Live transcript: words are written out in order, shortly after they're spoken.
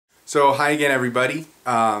So hi again, everybody.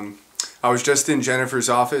 I was just in Jennifer's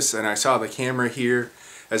office and I saw the camera here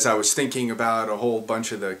as I was thinking about a whole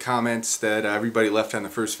bunch of the comments that everybody left on the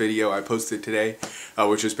first video I posted today,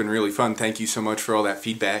 which has been really fun. Thank you so much for all that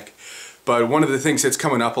feedback. But one of the things that's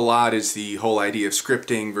coming up a lot is the whole idea of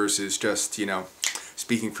scripting versus just,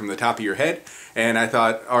 speaking from the top of your head. And I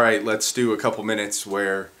thought, all right, let's do a couple minutes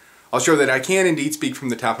where I'll show that I can indeed speak from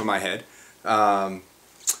the top of my head.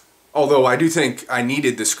 Although I do think I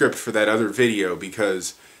needed the script for that other video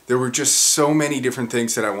because there were just so many different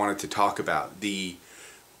things that I wanted to talk about. The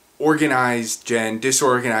organized gen,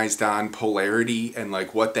 DisorganizedDon polarity and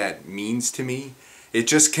like what that means to me. It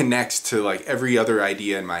just connects to like every other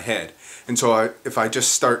idea in my head. And so if I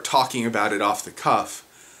just start talking about it off the cuff,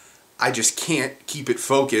 I just can't keep it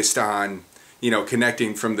focused on,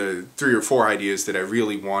 connecting from the 3 or 4 ideas that I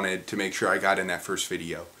really wanted to make sure I got in that first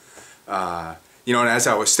video. And as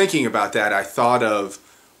I was thinking about that, I thought of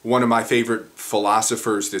one of my favorite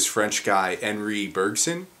philosophers, this French guy, Henri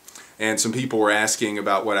Bergson. And some people were asking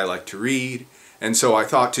about what I like to read. And so I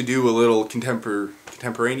thought to do a little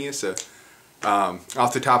contemporaneous,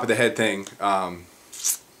 off the top of the head thing.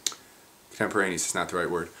 Contemporaneous is not the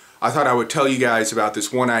right word. I thought I would tell you guys about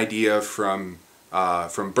this one idea from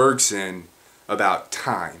Bergson about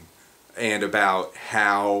time and about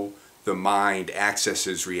how the mind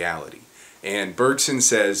accesses reality. And Bergson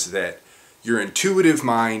says that your intuitive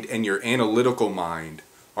mind and your analytical mind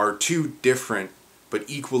are 2 different but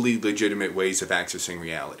equally legitimate ways of accessing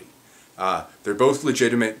reality. They're both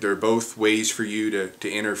legitimate, they're both ways for you to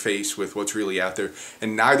interface with what's really out there,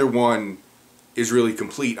 and neither one is really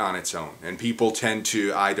complete on its own. And people tend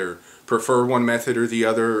to either prefer one method or the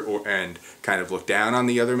other and kind of look down on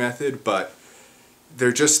the other method, but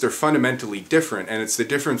they're fundamentally different, and it's the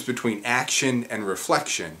difference between action and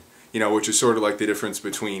reflection, which is sort of like the difference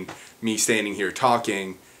between me standing here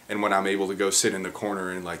talking and when I'm able to go sit in the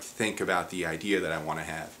corner and like think about the idea that I want to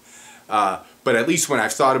have. But at least when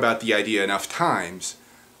I've thought about the idea enough times,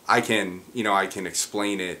 I can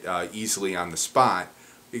explain it easily on the spot,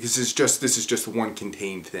 because this is just one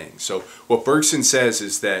contained thing. So what Bergson says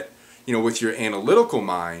is that, with your analytical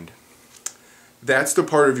mind, that's the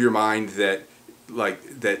part of your mind that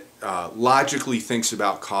logically thinks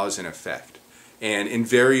about cause and effect. And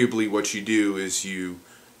invariably what you do is you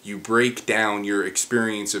break down your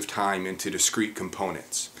experience of time into discrete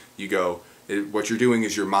components. What you're doing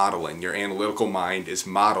is you're modeling. Your analytical mind is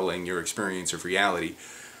modeling your experience of reality.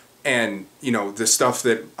 And, the stuff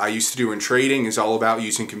that I used to do in trading is all about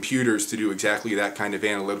using computers to do exactly that kind of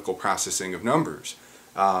analytical processing of numbers.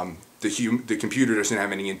 The computer doesn't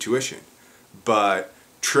have any intuition. But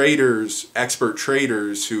expert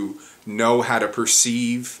traders who know how to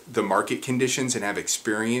perceive the market conditions and have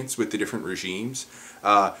experience with the different regimes,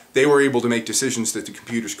 they were able to make decisions that the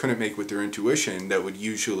computers couldn't make with their intuition that would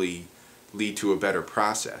usually lead to a better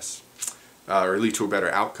process, or lead to a better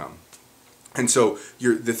outcome. And so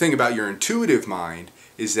the thing about your intuitive mind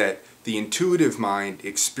is that the intuitive mind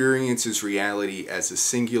experiences reality as a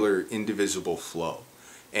singular, indivisible flow.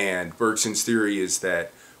 And Bergson's theory is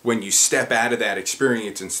that when you step out of that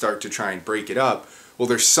experience and start to try and break it up, well,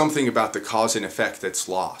 there's something about the cause and effect that's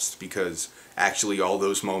lost, because actually all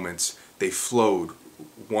those moments, they flowed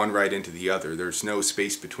one right into the other. There's no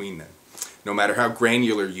space between them. No matter how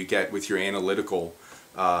granular you get with your analytical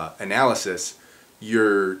analysis,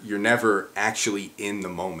 you're never actually in the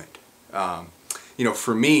moment.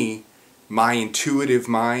 For me, my intuitive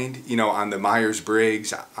mind, on the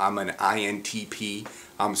Myers-Briggs, I'm an INTP.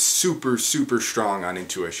 I'm super, super strong on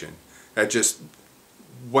intuition. That just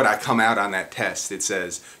what I come out on that test. It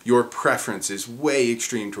says your preference is way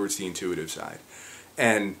extreme towards the intuitive side.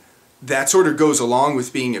 And that sort of goes along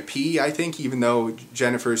with being a P, I think, even though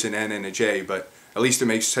Jennifer's an N and a J, but at least it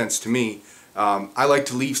makes sense to me. I like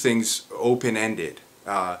to leave things open-ended.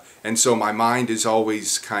 And so my mind is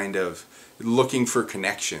always kind of looking for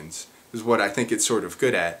connections, is what I think it's sort of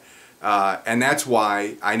good at. And that's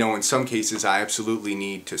why I know in some cases I absolutely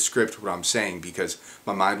need to script what I'm saying, because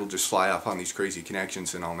my mind will just fly off on these crazy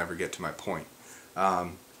connections and I'll never get to my point.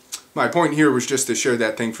 My point here was just to share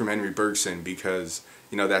that thing from Henri Bergson, because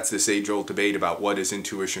that's this age-old debate about what is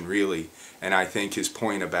intuition really, and I think his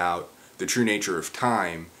point about the true nature of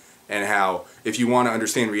time and how if you want to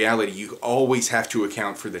understand reality, you always have to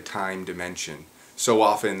account for the time dimension. So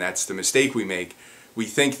often that's the mistake we make. We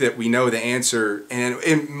think that we know the answer, and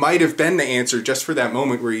it might have been the answer just for that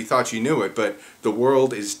moment where you thought you knew it, but the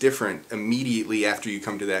world is different immediately after you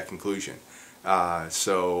come to that conclusion.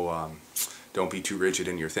 So don't be too rigid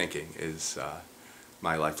in your thinking is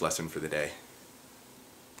my life lesson for the day.